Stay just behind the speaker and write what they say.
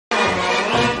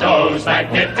those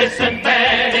magnificent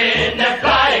men in their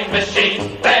flying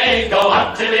machine. They go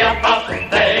up to the up, up,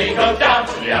 they go down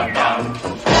to the up, down.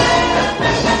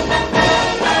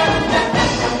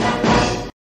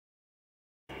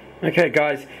 Okay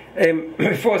guys,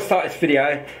 before I start this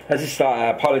video, I just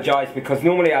apologise because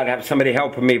normally I'd have somebody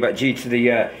helping me, but due to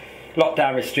the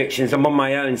lockdown restrictions I'm on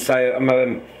my own, so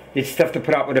I'm just have to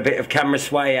put up with a bit of camera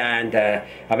sway and a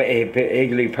bit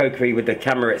higgledy-pokery with the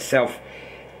camera itself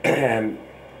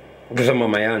because I'm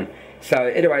on my own. So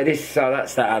anyway, that's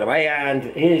that out of the way, and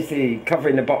here's the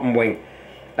covering the bottom wing.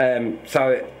 First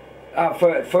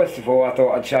of all, I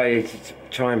thought I'd show you to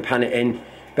try and pan it in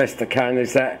best I can.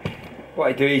 Is that what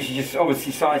I do is you just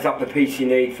obviously size up the piece you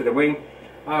need for the wing.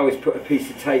 I always put a piece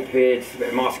of tape here, just a bit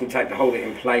of masking tape to hold it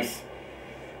in place.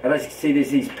 And as you can see, there's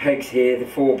these pegs here, the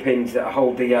 4 pins that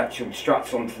hold the actual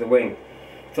struts onto the wing.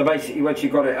 So basically, once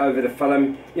you've got it over the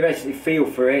funnel, you basically feel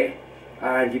for it,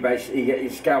 and you basically get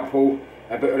your scalpel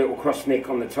and put a little cross nick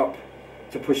on the top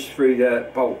to push through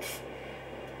the bolts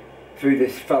through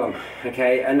this funnel.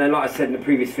 Okay, and then like I said in the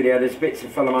previous video, there's bits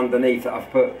of funnel underneath that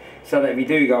I've put so that if you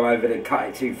do go over and cut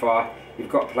it too far, you've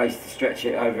got a place to stretch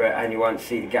it over it, and you won't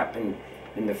see the gap in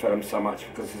the film so much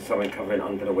because there's something covering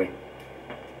under the wing.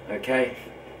 Okay,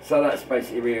 so that's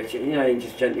basically real. You know, you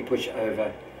just gently push it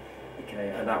over. Okay,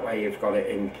 and that way you've got it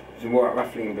in more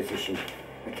roughly in position.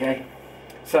 Okay,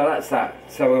 so that's that.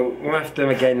 So we'll have to,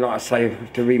 again, like I say,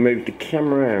 have to remove the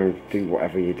camera and do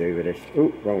whatever you do with this.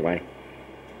 Oh, wrong way.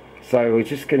 So we're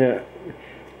just gonna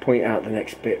point out the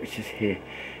next bit, which is here.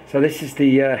 So this is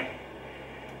the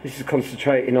this is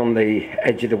concentrating on the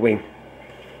edge of the wing.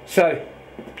 So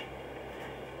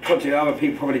other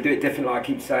people probably do it different, like I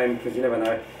keep saying, because you never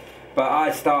know. But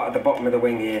I start at the bottom of the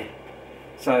wing here.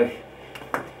 So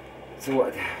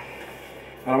what?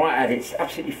 And I might add, it's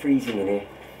absolutely freezing in here.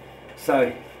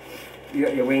 So you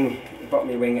got your wing, the bottom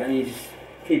of your wing, and you just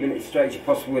keeping it straight as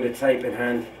possible with a tape in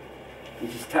hand. You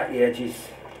just tack the edges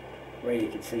where you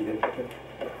can see them.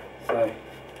 So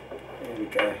there we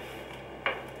go.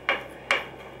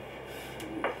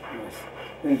 Nice.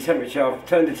 And temperature, I've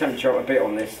turned the temperature up a bit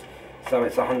on this, so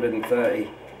it's 130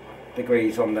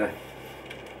 degrees on the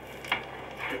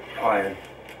iron.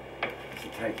 So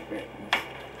take a bit.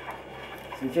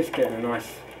 So you're just getting a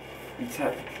nice.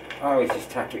 I always just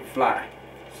tack it flat,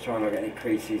 just try not to get any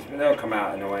creases, but they'll come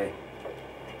out in a way.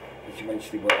 But you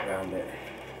eventually work around it.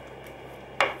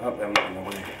 I hope they're not in the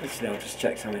way. Let's I'll just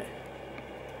check something.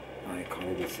 Oh, you can't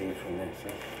even see it from there. So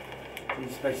you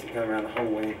just basically go around the whole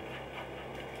wing.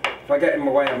 If I get in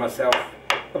my way of myself,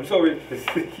 I'm sorry.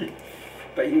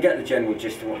 But you can get the general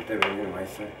gist of what I'm doing anyway.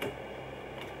 So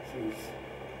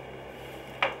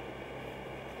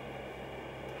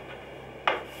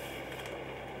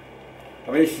I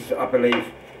mean, this is, I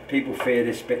believe, people fear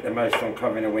this bit the most on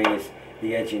covering a wing is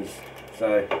the edgings.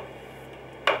 So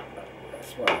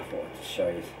that's why I thought I'd just show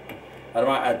you.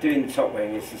 And doing the top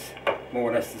wing, this is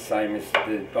more or less the same as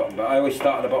the bottom, but I always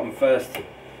start at the bottom first.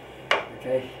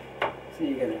 Okay, so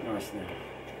you get it nice now.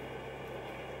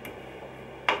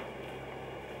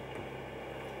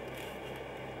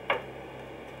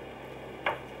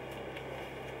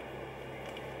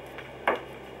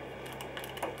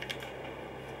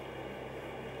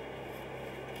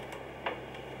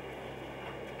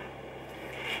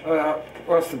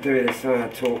 Whilst I'm doing this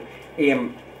talk,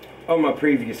 on my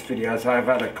previous videos I've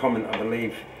had a comment, I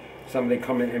believe, somebody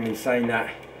commented me saying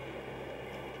that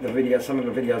some of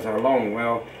the videos are long.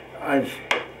 Well,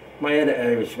 my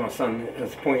editor, which is my son,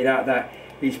 has pointed out that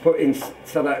he's put in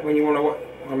so that when you want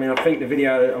to, I mean, I think the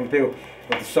video on Bill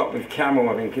of the sock with camel,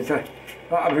 I think, because like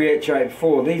I've reiterated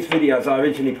before, these videos I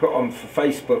originally put on for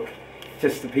Facebook,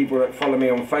 just the people that follow me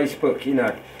on Facebook, you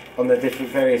know, on the different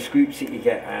various groups that you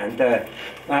get, and I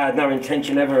had no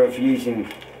intention ever of using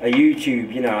a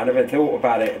YouTube, you know. I never thought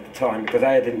about it at the time because A,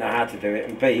 I didn't know how to do it,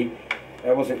 and B,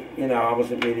 I wasn't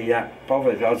really that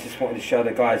bothered. I just wanted to show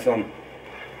the guys on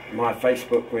my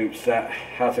Facebook groups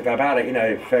how to go about it, you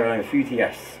know, feral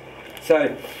enthusiasts.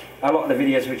 So a lot of the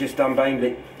videos were just done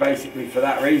basically for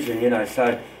that reason, you know.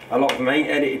 So a lot of them ain't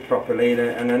edited properly,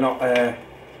 and they're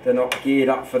not geared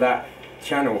up for that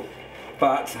channel.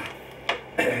 But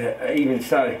even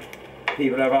so,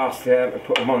 people have asked to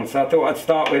put them on. So I thought I'd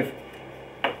start with,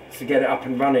 to get it up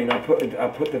and running, I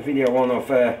put the video on of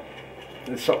the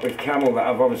sock with camel that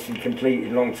I've obviously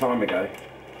completed a long time ago,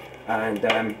 and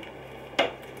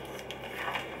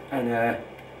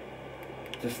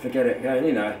just to get it going,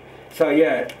 you know. So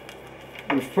yeah,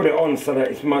 we've put it on so that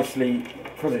it's mostly,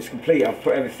 because it's complete, I've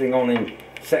put everything on in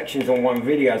sections on one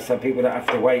video, so people don't have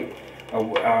to wait.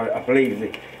 I believe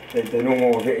the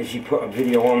normal of it is you put a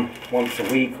video on once a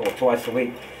week or twice a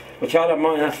week, which I don't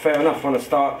mind, that's fair enough on a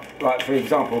start, like for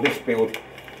example this build,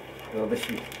 or this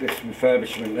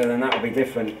refurbishment, then that will be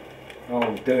different.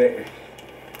 I'll do it.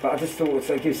 But I just thought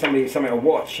to give somebody something to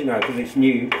watch, you know, because it's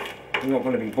new. You're not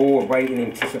going to be bored waiting in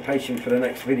anticipation for the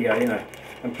next video, you know.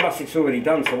 And plus it's already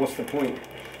done, so what's the point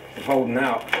of holding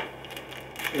out,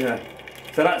 you know.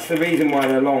 So that's the reason why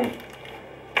they're long.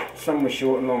 Some were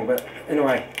short and long, but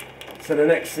anyway. So the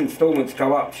next instalments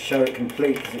go up to show it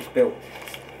complete because it's built,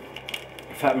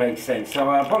 if that makes sense. So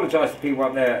I apologise to people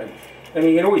up there. I mean,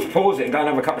 you can always pause it and go and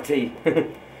have a cup of tea.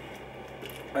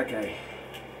 Okay.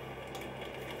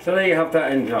 So there you have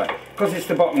that end, right. Because it's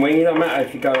the bottom wing, it don't matter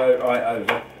if you go right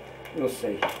over. You'll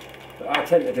see. But I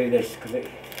tend to do this because it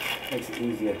makes it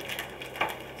easier.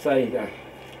 So there you go.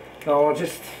 So I'll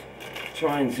just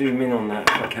try and zoom in on that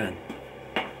if I can.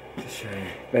 Just show you.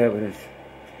 Bear with us.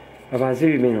 If I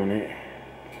zoom in on it,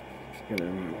 get it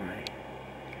the right way.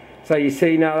 So you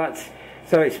see now that's,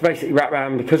 so it's basically wrapped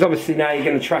around, because obviously now you're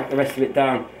going to track the rest of it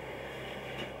down.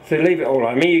 So leave it all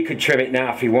on. I mean, you could trim it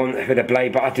now if you want with a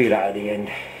blade, but I do that at the end,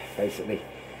 basically.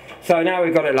 So now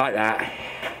we've got it like that.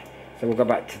 So we'll go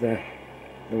back to the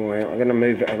way. I'm going to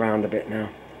move it around a bit now.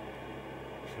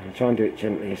 So I'll try and do it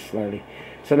gently and slowly.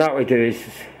 So now what we do is,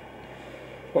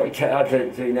 what I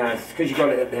do now is, because you've got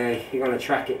it there, you're going to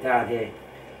track it down here.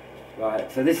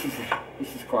 Right, so this is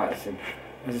quite simple.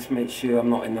 I just make sure I'm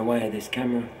not in the way of this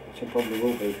camera, which I probably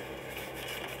will be.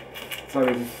 So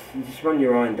you just run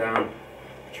your iron down,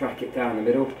 track it down the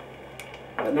middle,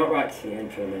 but not right to the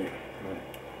end for a minute. Right.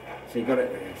 So you got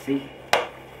it there, see?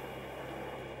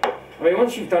 I mean,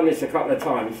 once you've done this a couple of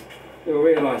times, you'll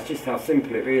realise just how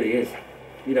simple it really is.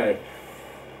 You know,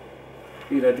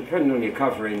 depending on your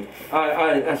covering,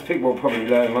 as people will probably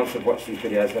learn once they've watched these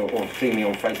videos or seen me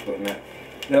on Facebook and that,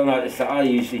 they'll notice that I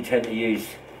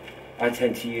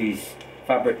tend to use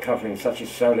fabric covering such as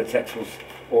Solatex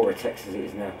or Auratex as it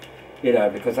is now. You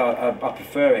know, because I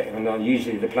prefer it, and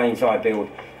usually the planes I build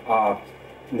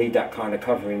need that kind of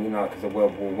covering, you know, because of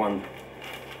World War I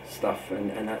stuff,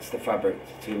 and that's the fabric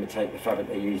to imitate the fabric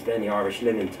they used then, the Irish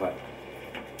linen type.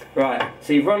 Right,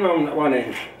 so you've run on one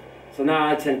end. So now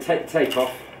I tend to take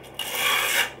off.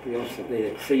 You also need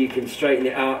it, so you can straighten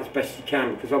it out as best you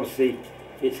can, because obviously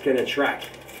it's going to track,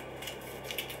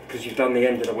 because you've done the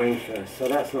end of the wing first, so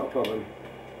that's not a problem.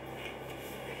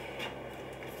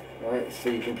 Right, so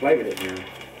you can play with it now,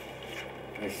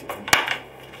 basically.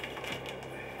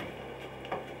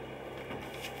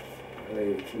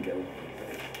 You can go.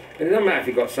 And it doesn't matter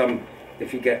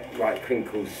if you get like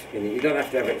crinkles in it. You don't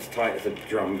have to have it as tight as a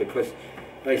drum, because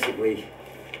basically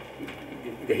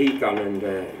the heat gun and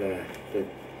the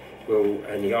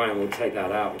iron will take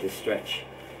that out with the stretch.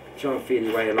 Try and feel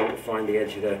your way along to find the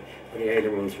edge of when the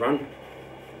ailerons run.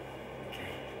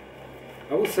 Okay.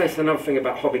 I will say another thing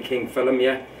about Hobby King film,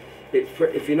 yeah.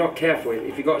 If you're not careful,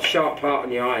 if you've got a sharp part on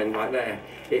the iron like there,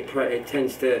 it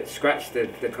tends to scratch the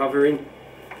covering.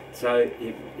 So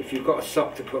if you've got a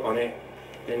sock to put on it,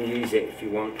 then use it if you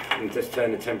want, and just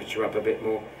turn the temperature up a bit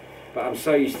more. But I'm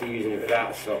so used to using it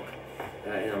without a sock,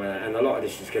 you know, and a lot of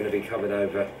this is going to be covered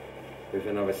over with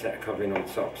another set of covering on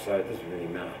top, so it doesn't really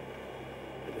matter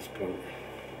at this point.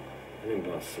 I didn't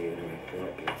want to see it anyway, it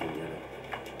might be too yellow.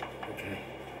 Okay,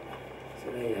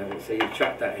 so there you have it. So you've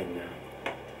trapped that in now.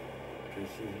 Okay,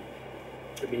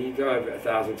 so I mean, you go over it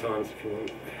 1,000 times if you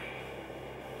want.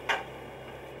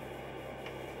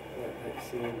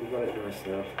 Let's see, we've got it nice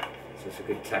now, so it's a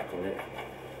good tack on it.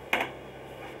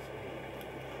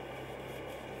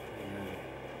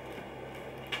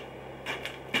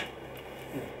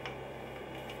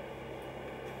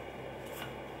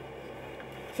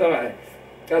 So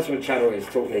that's what the channel is,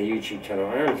 talking a YouTube channel.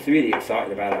 I am really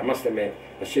excited about it, I must admit.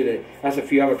 I should have, as a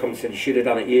few other comments said, you should have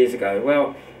done it years ago.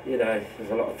 Well, you know,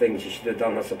 there's a lot of things you should have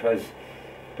done, I suppose.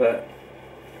 But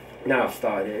now I've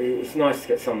started it. It's nice to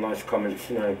get some nice comments,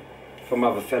 you know, from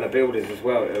other fellow builders as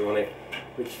well that are on it,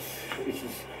 which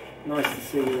is nice to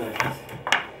see, you know.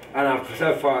 And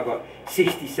so far I've got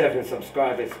 67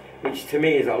 subscribers, which to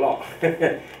me is a lot,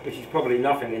 which is probably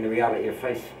nothing in the reality of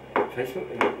Facebook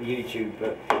and YouTube,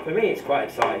 but for me it's quite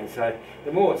exciting. So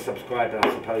the more subscribers, I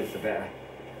suppose, the better,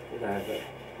 you know. But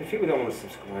if people don't want to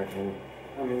subscribe, then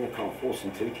I mean, I can't force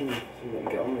them to, can you? So let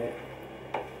them get on with it.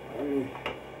 I mean,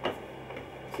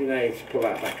 see, now you just pull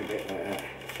that back a bit like that.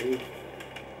 See, you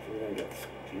don't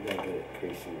get it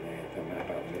creasing there. It don't matter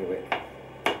about the middle bit.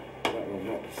 That will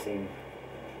not be seen.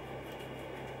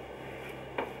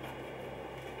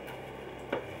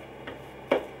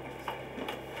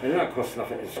 And it don't cost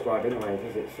nothing to subscribe anyway,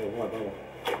 does it? So why bother?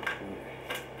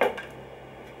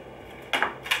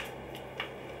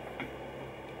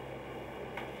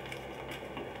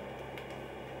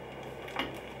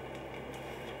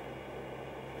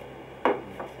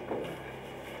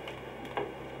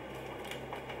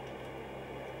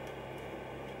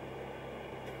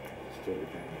 see it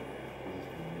again.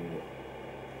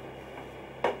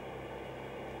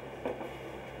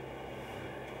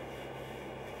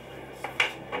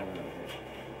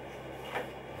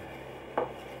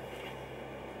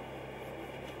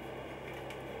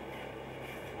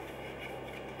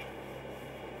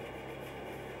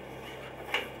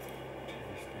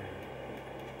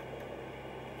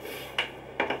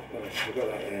 We've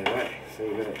got that there, right? So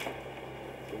you've got it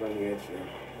around the edge now.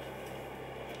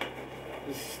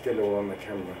 This is still all on the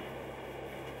camera.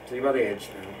 So you've got the edge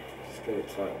now. Just get it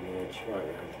tight on the edge, right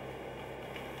round.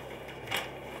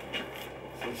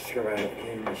 So just go around it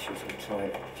again, make sure it's all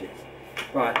tight.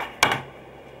 Right.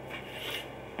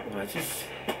 Right, just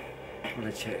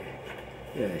want to check.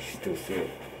 Yeah, you still see it.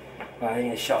 Right, I'm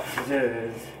going to shut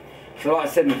scissors. So like I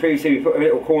said previously, we put a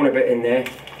little corner bit in there.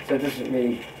 So it doesn't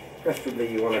mean,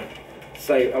 preferably you want to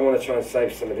save, I want to try and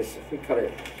save some of this. If we cut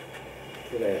it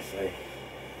to there, say.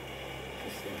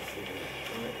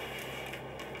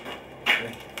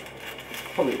 Okay.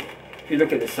 Probably, if you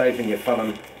look at the saving your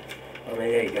funnel, I mean,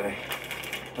 there you go.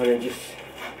 And then just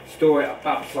store it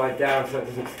upside down so it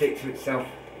doesn't stick to itself.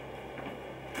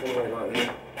 All the way like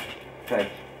that. Okay.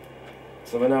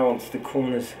 So we're now onto the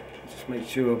corners. Just make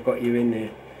sure I've got you in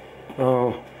there.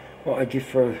 Oh, what I give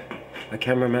for a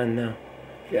cameraman now.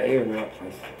 Yeah, you're in the right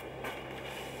place.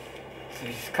 So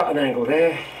you just cut an angle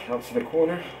there, out to the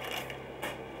corner.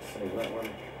 Save that one.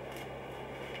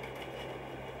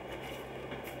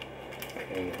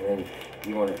 Okay, and then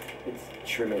you want it's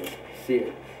trimming. See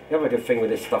it. The other good thing with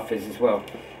this stuff is as well,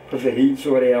 because the heat's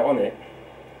already out on it,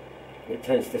 it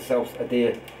tends to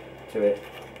self-adhere to it,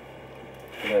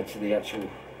 you know, to the actual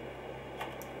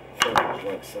film,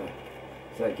 like so.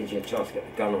 So that gives you a chance to get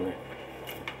the gun on it.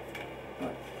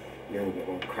 But you only get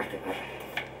one crack at that.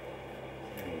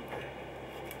 There you go.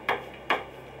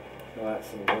 So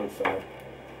that's on one side.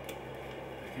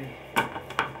 Okay.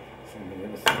 Same on the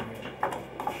other side.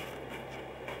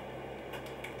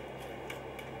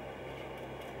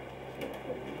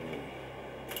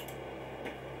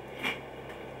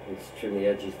 Let's trim the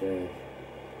edges there.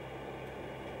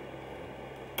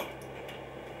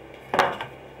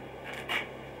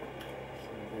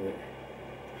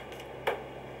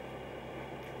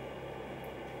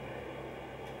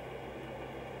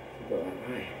 Got that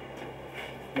right.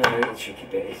 Now the tricky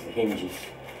bit is the hinges.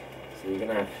 So you're going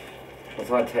to have,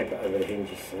 once I tape it over the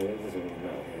hinges, so it doesn't really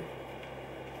matter here.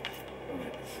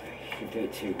 Right, so you can do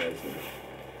it two ways now.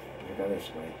 If I go this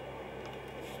way,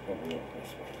 it's probably not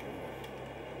this way.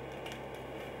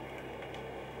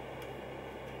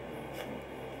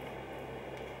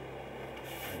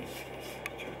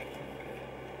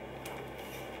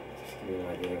 Just give you an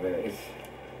idea where it is.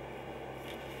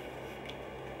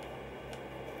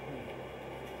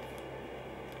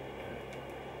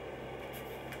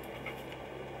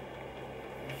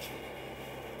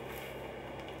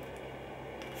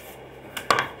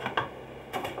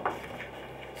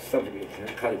 Something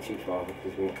to cut it too far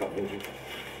because we won't cut the hinges.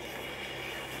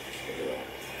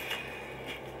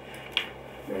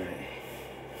 Right.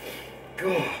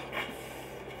 God.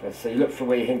 So you look for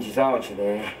where your hinges are to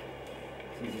there.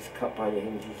 So you just cut by your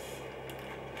hinges.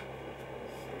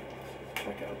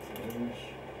 Track it up to the hinge.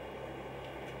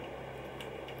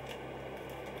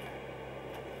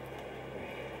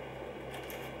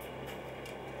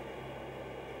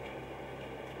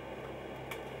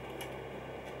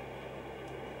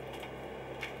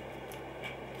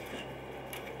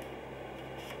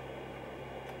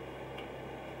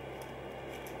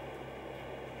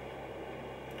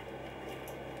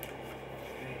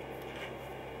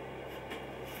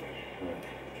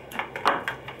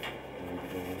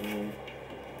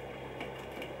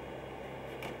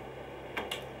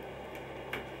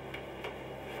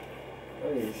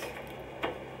 Please.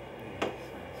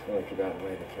 It's going to get out of the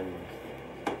way of the camera.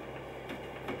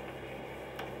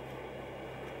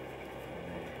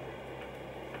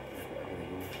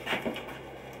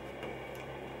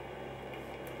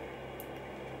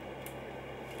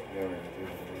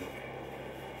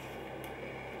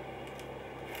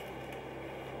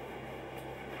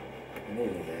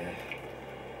 Nearly there.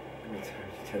 I'm going to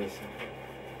tell you something.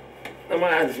 I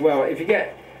might add as well, if you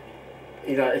get,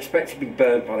 you know, expect to be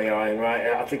burnt by the iron, right?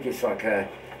 I think it's like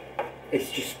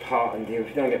it's just part and deal. If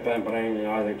you don't get burnt by the iron, you're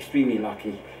either extremely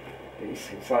lucky.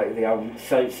 It's like the old,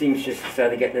 so it seems just so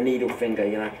they get the needle finger,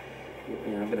 you know,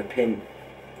 with a pin.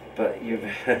 But you've,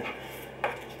 I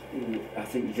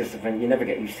think you never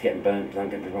get used to getting burnt. Don't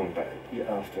get me wrong, but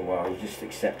after a while, you just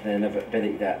accept the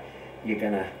inevitability that you're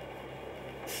gonna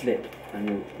slip,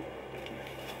 and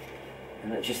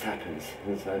it just happens.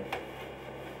 And so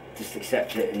just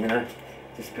accept it, you know.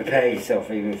 just prepare yourself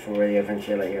even for the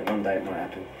eventuality. One day it might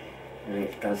happen, and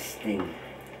it does sting.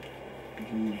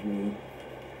 Believe me,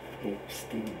 it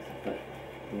stings, but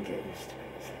you get used to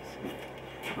it.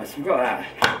 Right, so we've got that.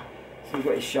 So we've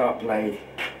got your sharp blade,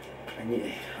 and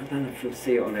you, I don't know if you'll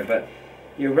see it on there, but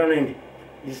you're running.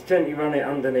 You just gently run it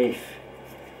underneath.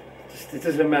 Just, it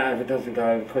doesn't matter if it doesn't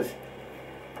go, because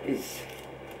it's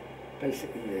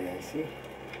basically there. See?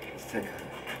 Let's take a,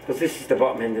 because this is the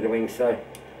bottom end of the wing, so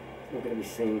it's not going to be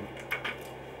seen.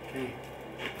 Okay.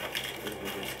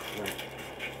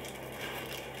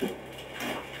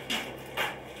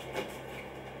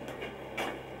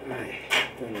 Right,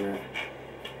 done that.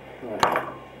 Right.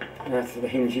 Now to the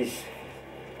hinges.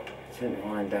 Turn the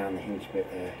line down the hinge bit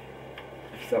there.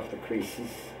 Lift off the creases.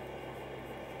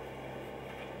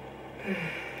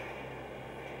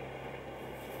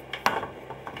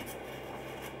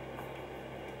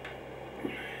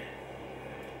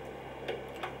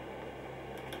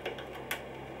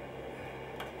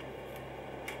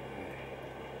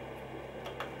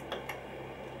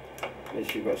 Make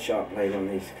sure you've got a sharp blade on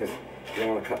these, because you don't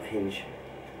want to cut the hinge.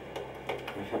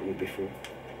 I've happened before.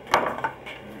 Right.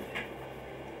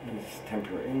 Just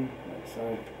temper it in, like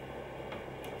so.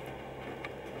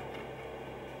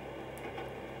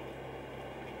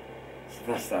 So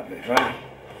that's that bit, right?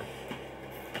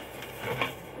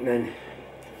 And then,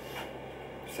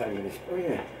 same with this. Oh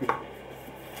yeah.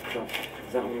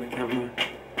 Is that on the camera?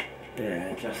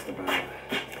 Yeah, just about. So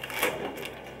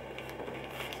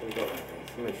we've got that thing.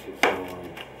 So make sure it's all on.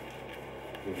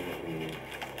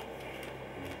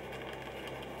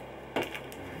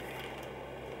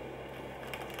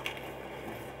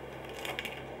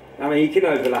 I mean, you can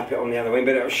overlap it on the other wing,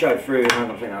 but it'll show through, and I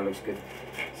don't think that looks good.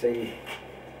 So you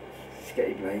just get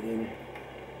your blade in.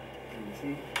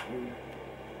 See?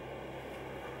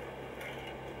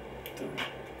 Done.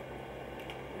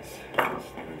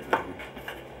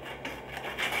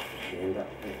 You end up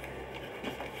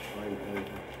line over.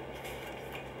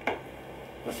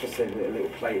 That's what I said, with a little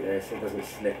plate there, so it doesn't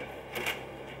slip.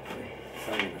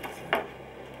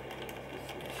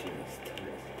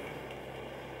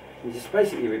 You're just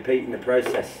basically repeating the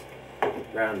process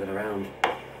round and around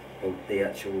of the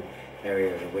actual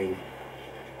area of the wing.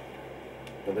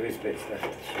 But there is bits left to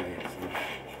show you.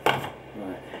 So.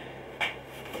 Right.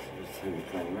 So just turn the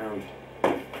plane around.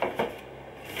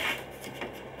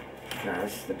 Now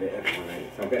this is the bit everyone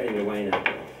hates. So I'll get in the way now.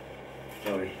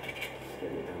 Sorry. Just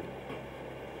getting it done.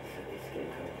 It's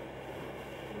getting cold.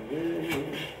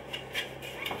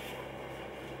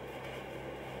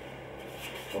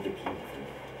 Bobby King.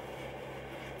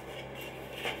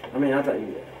 I mean, I don't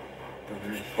know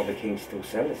if Bobby King still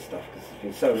sell this stuff, because it's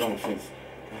been so long since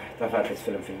they've had this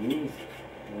film for years.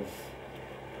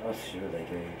 I'm sure they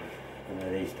do, but I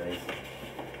know these days.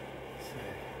 So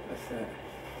that's that.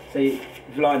 So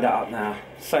you've lined that up now,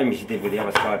 same as you did with the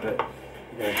other side, but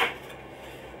you know,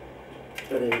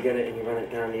 so then you get it and you run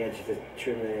it down the edge of the,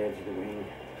 trim the edge of the wing.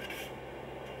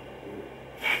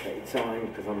 Take your time,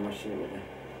 because I'm rushing it with it.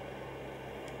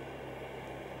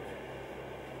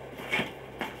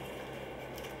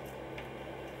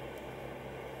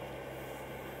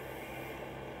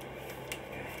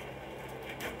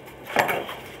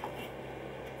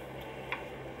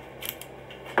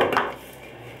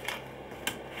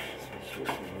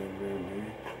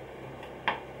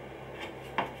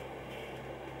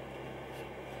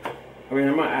 I mean,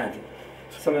 I might add,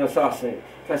 someone else asked me,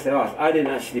 first they asked, I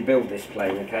didn't actually build this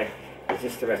plane, okay? It's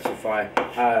just to rectify.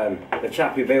 The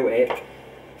chap who built it,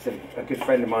 it's a good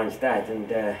friend of mine's dad, and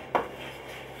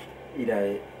you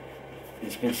know,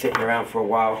 it's been sitting around for a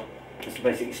while. It's the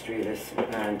basic history of this,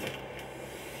 and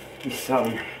his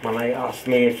son, my mate, asked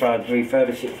me if I'd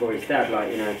refurbish it for his dad,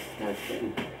 like, you know,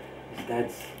 his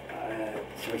dad's,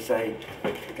 shall we say,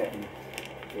 getting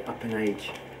up in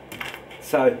age.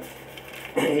 So,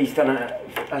 he's done it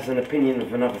as an opinion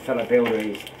of another fellow builder.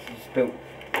 He's built,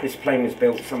 this plane was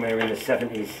built somewhere in the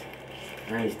 70s,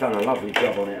 and he's done a lovely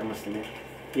job on it, I must admit.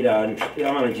 You know, and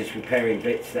I'm only just repairing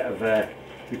bits that have,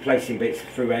 replacing bits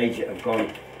through age that have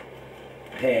gone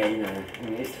here, you know. I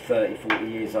mean, it's 30, 40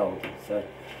 years old, so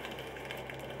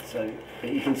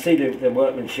you can see the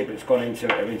workmanship that's gone into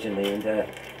it originally, and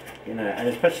you know, and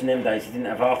especially in them days, you didn't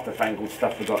have half the fangled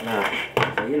stuff we got now.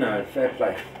 So, you know, fair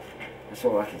play. That's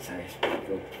all I can say. It's pretty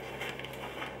good.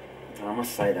 And I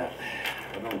must say that.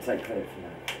 I don't want to take credit for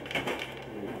that.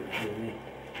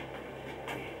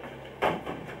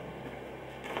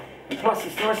 And plus,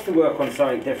 it's nice to work on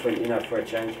something different, you know, for a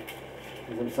change.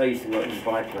 Because I'm so used to working with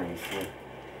biplanes. So.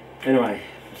 Anyway,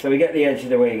 so we get the edge of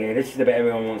the wing here. This is the bit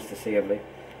everyone wants to see, I believe.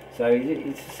 So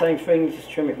it's the same thing, just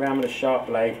trim it round with a sharp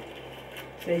blade.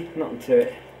 See, nothing to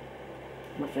it.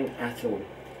 Nothing at all.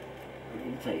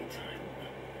 You take your time.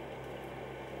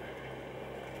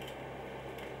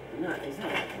 No, it's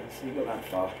not. So you got that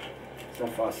far. So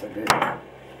far, so good.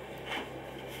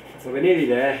 So we're nearly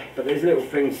there, but there's little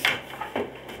things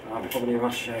I probably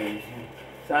must show you.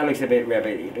 So that looks a bit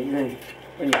rabbity, but you know,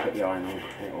 when you put the iron on,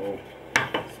 it all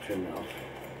just trim it off.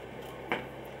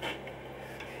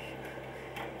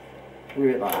 Do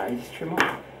it like that, you just trim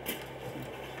off.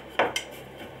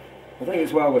 I think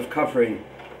as well with covering,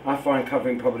 I find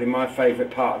covering probably my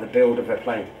favourite part of the build of a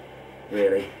plane,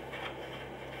 really.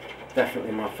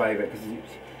 Definitely my favourite, because I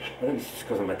think it's just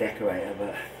because I'm a decorator,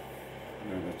 but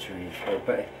another tree.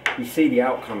 But you see the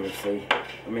outcome, you see.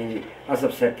 I mean, as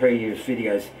I've said previous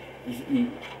videos,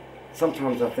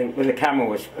 sometimes I think with the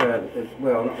camel,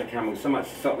 well, not the camel, so much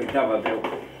stock with Dove I built,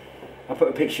 I put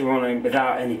a picture on it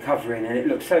without any covering, and it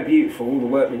looks so beautiful, all the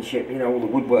workmanship, you know, all the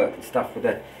woodwork and stuff would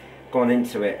have gone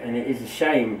into it, and it is a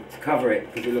shame to cover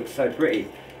it because it looks so pretty,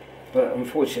 but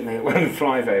unfortunately it won't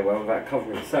fly very well without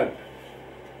covering, so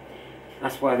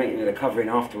that's why I think with the covering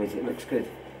afterwards it looks good.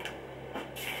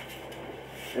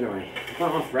 Anyway, I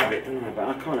can't half rabbit, don't I, but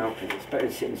I can't help it, it's better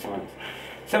to sit in silence.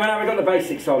 So now we've got the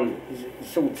basics on,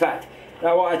 it's all tacked.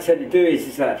 Now what I tend to do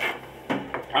is that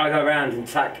I go around and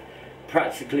tack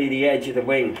practically the edge of the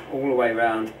wing all the way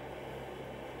around,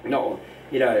 not,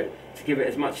 you know, to give it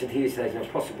as much adhesion as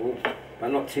possible, but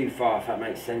not too far, if that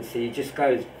makes sense. So you just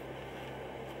go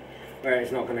where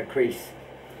it's not going to crease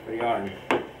for the iron.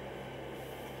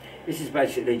 This is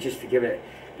basically just to give it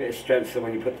a bit of strength so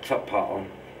when you put the top part on,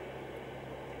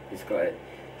 it's got it,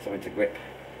 something to grip.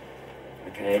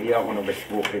 Okay, and you don't want to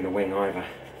risk warping the wing either.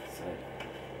 So,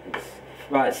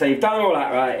 right, so you've done all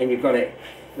that right, and you've got it,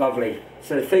 lovely.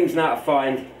 So the things now to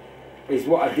find is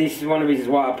this is one of the reasons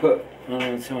why I put, I'm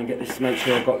going to try and get this, make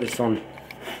sure I've got this on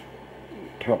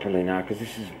properly now, because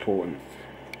this is important.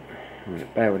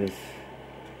 Right, bear with this.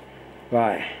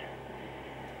 Right.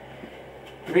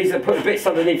 The reason I put the bits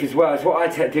underneath as well is what I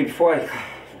tend to do before I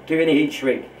do any heat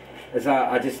shrink, is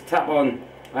I just tap on,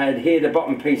 I adhere the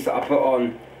bottom piece that I put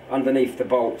on underneath the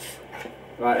bolts.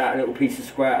 Right, that little piece of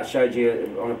square I showed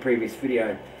you on a previous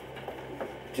video.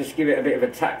 Just give it a bit of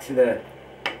a tack to the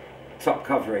top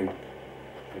covering.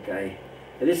 Okay.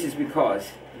 And this is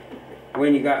because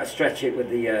when you go to stretch it with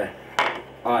the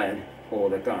iron or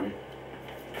the gun,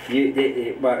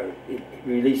 it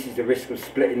releases the risk of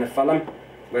splitting the funnel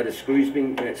where the screw's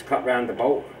been, when it's cut round the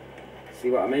bolt. See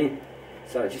what I mean?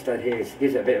 So it just adheres,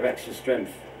 gives it a bit of extra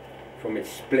strength from its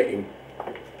splitting.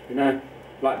 You know,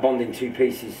 like bonding two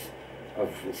pieces of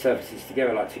surfaces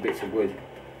together, like two bits of wood.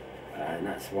 And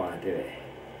that's why I do it.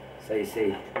 So you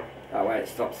see, that way it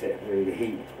stops it with the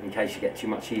heat in case you get too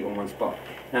much heat on one spot.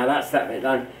 Now that's that bit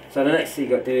done. So the next thing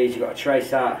you've got to do is you've got to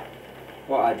trace out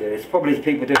what I do. It's probably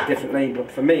people do it differently, but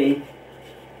for me,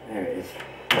 there it is.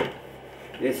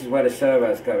 This is where the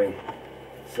servo's going.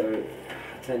 So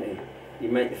I tend to,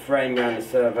 you make the frame around the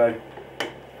servo,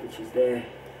 which is there.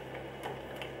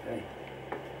 Okay.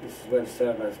 This is where the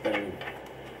servo's going.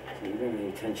 So you don't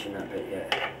need to tension that bit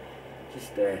yet.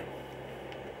 Just there.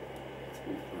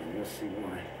 You'll see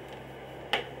why.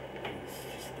 It's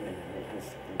just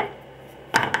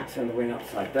there. Turn the wing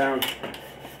upside down.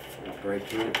 Not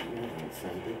breaking it. That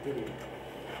sound good, did it?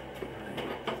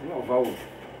 Right. A lot of old.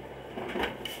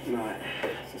 Right.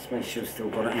 Just make sure I've still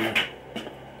got it in there.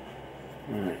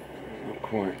 Right. Not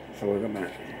quite. So we'll go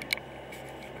back.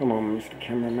 Come on, Mr.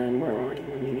 Cameraman. Where are you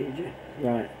when you need you?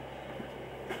 Right.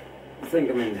 I think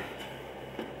I'm in.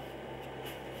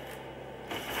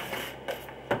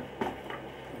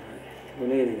 We're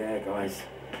nearly there, guys.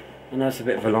 I know it's a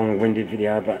bit of a long-winded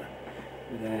video, but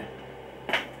we're there.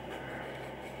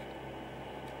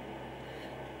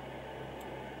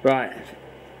 Right,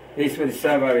 this is where the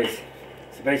servo is.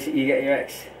 So basically you get your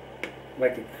X,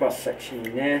 make a cross section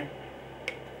in there,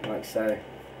 like so.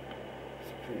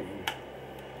 Just put it in.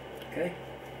 Okay,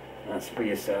 that's for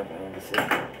your servo, obviously.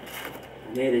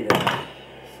 Nearly there.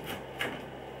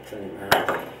 So, turn it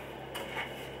around.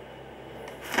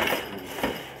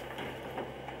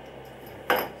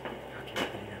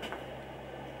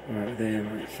 Right there,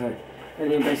 right, so,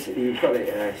 and then basically you've got it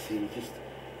there, so you just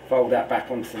fold that back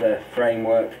onto the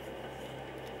framework,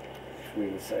 if we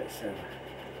insert so.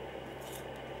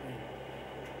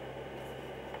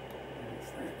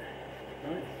 That's that.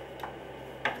 Right.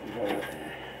 You've got that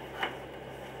there.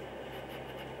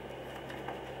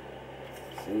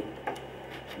 See?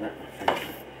 That.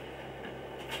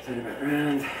 Turn it back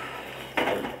round.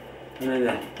 And then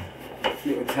the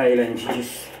little tail ends, you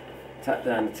just tap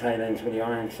down the tail ends with the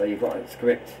iron so you've got its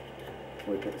gripped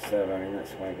before we put the servo in.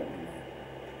 That's why I got it in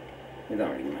there. It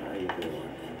don't really matter, you do it.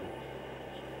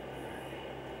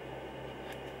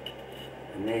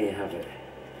 And there you have it.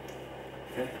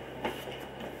 Okay.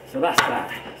 So that's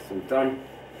that. It's all done.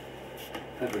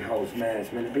 Every hole's there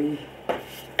it's meant to be.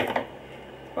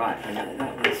 Right, and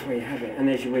that's where you have it. And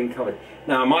there's your wing covered.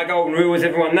 Now, my golden rule, as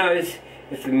everyone knows,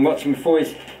 if you've been watching before,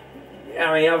 is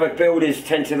how many other builders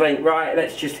tend to think, right,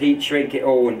 let's just heat shrink it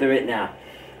all and do it now.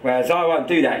 Whereas I won't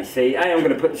do that, you see. I'm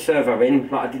going to put the servo in,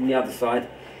 like I did on the other side,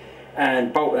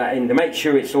 and bolt that in to make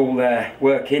sure it's all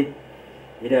working.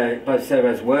 You know, both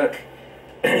servos work.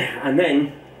 And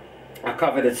then I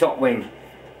cover the top wing,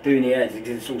 doing the edge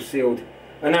because it's all sealed.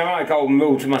 And now my golden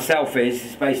rule to myself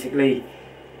is basically,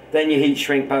 then you heat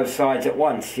shrink both sides at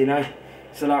once, you know.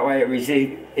 So that way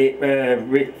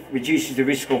it reduces the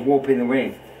risk of warping the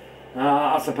wing.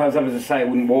 I suppose others would say it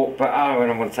wouldn't warp, but I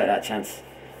don't want to take that chance.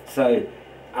 So,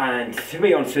 and to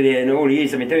be honest with you, in all the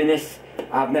years I've been doing this,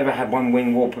 I've never had one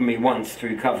wing warping me once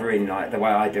through covering like the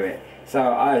way I do it. So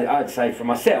I'd say for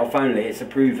myself only, it's a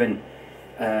proven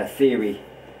theory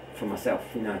for myself,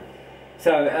 you know.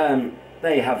 So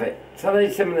there you have it. So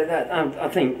there's similar to that. I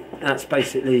think that's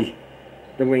basically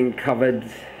the wing covered.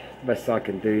 The best I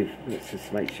can do. Let's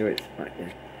just make sure it's back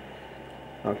there.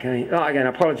 Okay. Again, I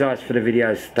apologise for the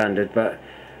video standard, but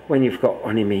when you've got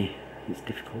on me, it's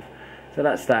difficult. So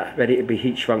that's that, ready to be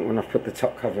heat shrunk when I've put the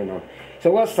top covering on.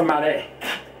 So whilst I'm at it,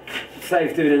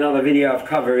 save doing another video of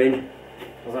covering,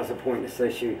 because that's a pointless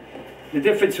issue. The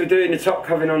difference with doing the top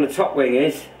covering on the top wing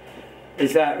is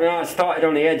that when I started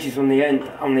on the edges on the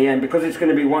end, because it's going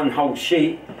to be one whole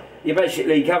sheet, you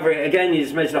basically cover it again, you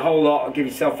just measure the whole lot and give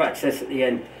yourself access at the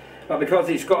end. But because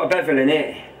it's got a bevel in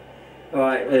it,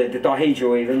 like the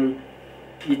dihedral even,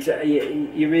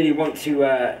 you really want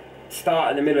to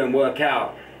start in the middle and work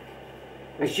out.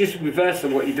 It's just reverse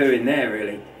of what you're doing there,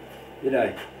 really, you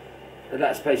know. And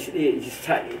that's basically it. You just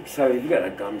tack it. So you've got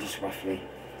a gun, just roughly.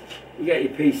 You get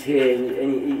your piece here,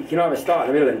 and you can either start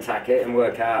in the middle and tack it and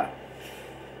work out.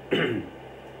 You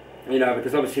know,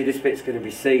 because obviously this bit's going to be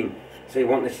seen, so you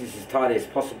want this as tidy as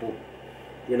possible,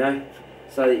 you know.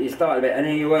 So you start a bit and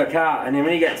then you work out, and then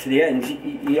when you get to the end,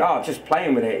 you are just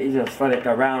playing with it. You just let it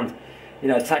go round, you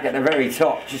know, tack at the very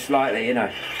top just slightly, you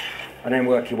know, and then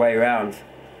work your way around,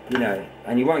 you know,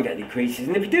 and you won't get any creases.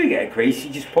 And if you do get a crease,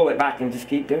 you just pull it back and just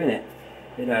keep doing it,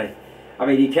 you know. I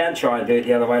mean, you can try and do it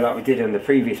the other way like we did on the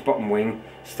previous bottom wing,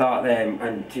 start there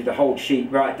and do the whole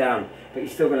sheet right down, but you're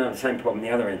still going to have the same problem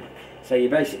the other end. So you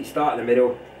basically start in the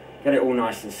middle, get it all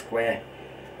nice and square,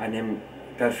 and then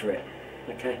go for it,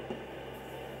 okay?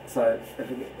 So,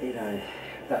 you know,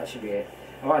 that should be it.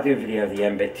 I might do a video of the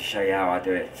end bit to show you how I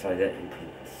do it, so that it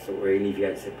sort of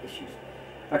alleviates the issues.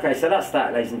 Okay, so that's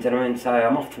that, ladies and gentlemen. So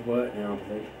I'm off to work now, I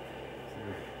believe.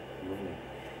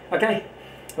 So, okay,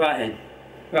 right then.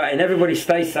 Right, and everybody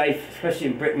stay safe, especially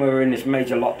in Britain where we're in this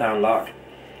major lockdown lark.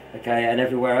 Okay, and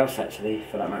everywhere else actually,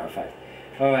 for that matter of fact.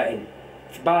 Alright,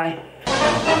 bye.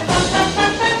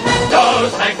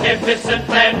 Those magnificent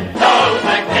men, those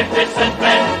magnificent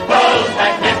men, those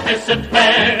magnificent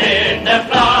men.